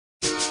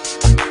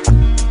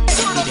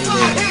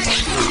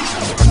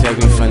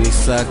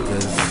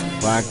suckers.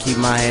 But I keep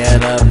my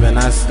head up and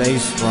I stay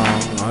strong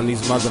on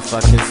these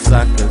motherfucking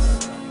suckers.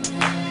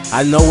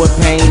 I know what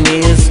pain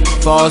is,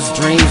 false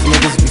dreams,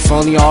 niggas be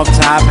phony off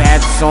top,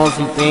 had to show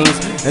some things.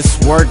 It's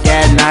work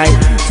at night,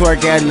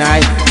 twerk at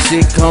night,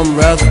 shit come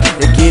rough,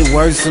 it get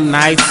worse some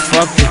nights,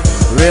 fuck it.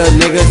 Real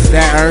niggas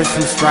that earn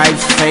some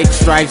stripes, fake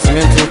stripes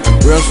mental,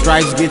 real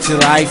stripes get your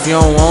life, you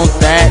don't want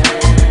that.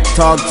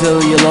 Talk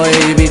to your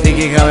lawyer, you be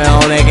thinking coming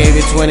home, they gave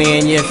you 20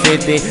 and you're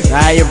 50,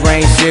 now your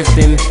brain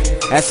shifting.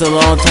 That's a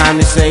long time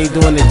to say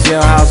doing the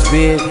jailhouse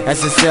bid,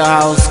 that's a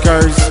jailhouse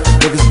curse.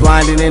 Niggas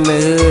blinded in the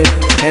hood,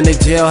 and the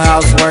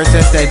jailhouse worse,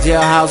 that's that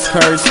jailhouse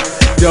curse.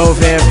 Dove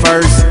head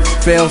first,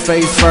 fail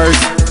face first,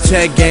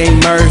 check game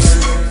merce,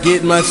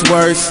 get much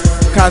worse.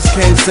 Cops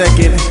came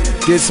second,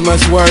 gets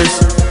much worse.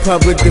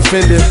 Public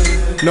defender,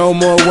 no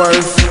more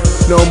worth,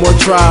 no more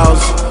trials,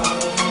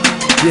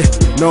 yeah,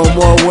 no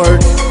more work.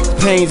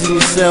 Pains in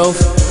yourself,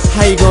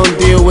 how you gonna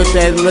deal with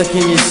that look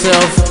in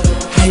yourself?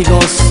 How you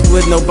gonna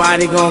with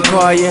nobody gonna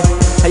call you?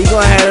 How you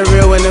gonna have it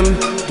real when them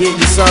get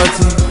you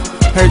salty?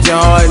 Hurt your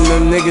heart and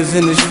them niggas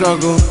in the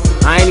struggle.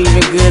 I ain't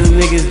even good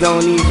and niggas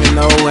don't even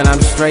know when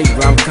I'm straight,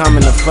 but I'm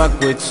coming to fuck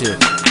with you.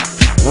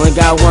 Only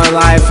got one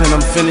life and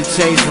I'm finna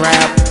chase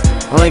rap.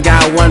 Only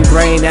got one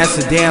brain, that's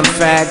a damn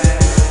fact.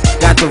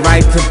 Got the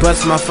right to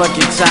bust my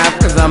fucking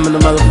top, cause I'm in the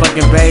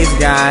motherfucking bass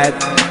guide.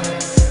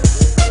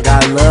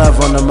 Got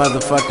love on the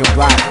motherfucking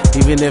block.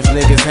 Even if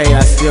niggas hate,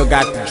 I still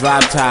got the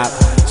drop top.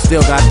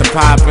 Still got the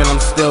pop and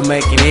I'm still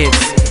making hits.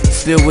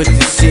 Still with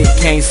the shit,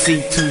 can't see,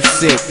 too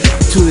sick.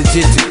 Too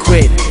legit to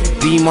quit,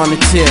 beam on the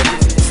tip.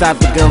 Stop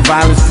the gun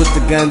violence, put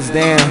the guns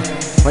down.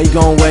 Why you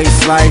gon'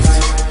 waste life?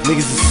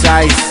 Niggas is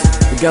shice.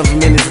 The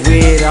government is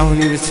weird, I don't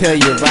even tell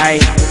you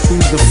right.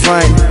 Who's the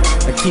front?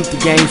 I keep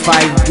the game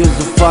fighting, gives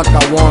a fuck,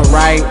 I want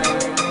right.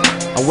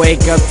 I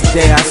wake up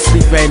today, I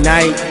sleep at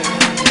night.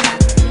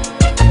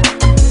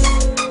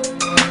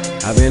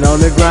 I've been on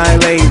the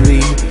grind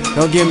lately.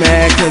 Don't get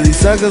mad cause these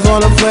suckers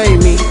wanna play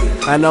me.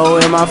 I know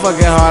in my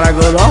fucking heart I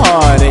go the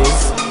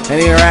hardest.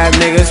 Any rap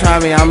niggas try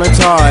me, I'm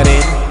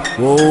retarded.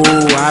 Whoa,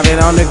 I've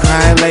been on the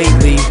grind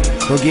lately.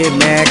 Don't get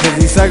mad cause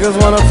these suckers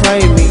wanna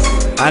play me.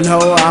 I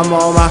know I'm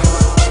on my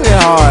fucking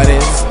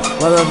hardest.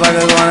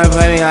 Motherfuckers wanna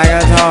play me like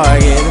a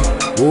target.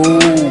 Whoa.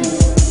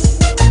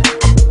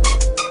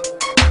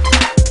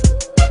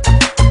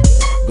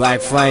 Black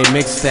Flame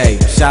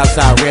Mixtape. Shouts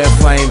out Red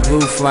Flame,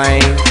 Blue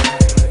Flame.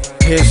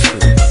 History.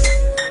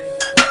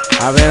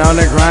 I've been on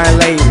the grind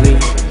lately.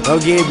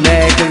 Don't get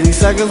mad cause these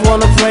suckers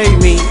wanna play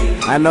me.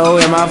 I know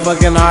in my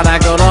fucking heart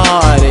I go the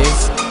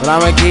hardest, but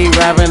I'ma keep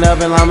rapping up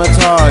and I'm a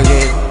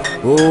target.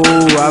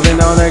 Ooh, I've been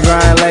on the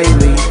grind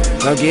lately.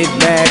 Don't get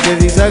mad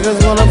cause these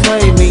suckers wanna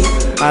play me.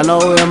 I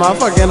know in my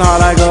fucking heart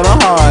I go the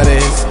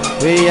hardest.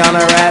 We on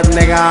a rap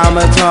nigga, I'm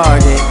a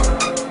target.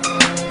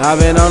 I've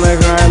been on the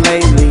grind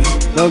lately.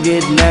 Don't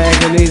get mad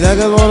cause these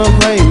suckers wanna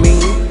play me.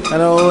 I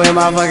know in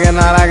my fucking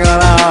heart I go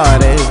the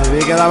hardest.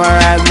 Because I'm a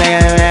rap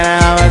nigga, man,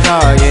 I'm a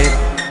target.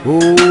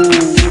 Ooh.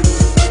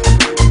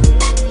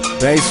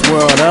 Bass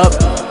world up.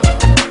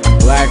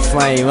 Black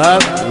Flame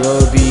up.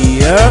 Lil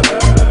B up.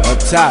 Up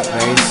top,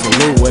 man.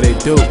 Salute what it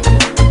do.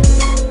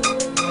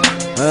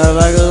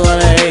 Motherfuckers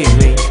wanna hate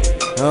me.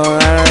 Oh,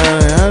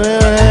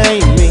 wanna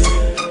hate me.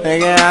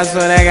 Nigga, I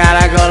swear they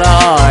gotta go the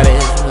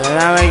hardest. And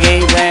I'ma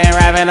keep playing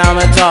rapping, I'm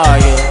a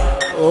target.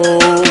 Ooh.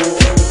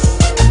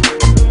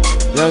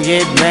 Don't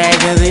get mad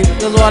cause they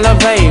just wanna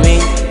play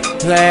me.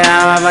 Play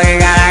I'm a fucking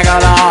gotta go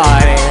the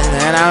hardest.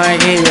 And I'ma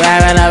keep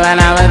rapping up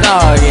and I'm a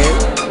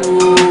target.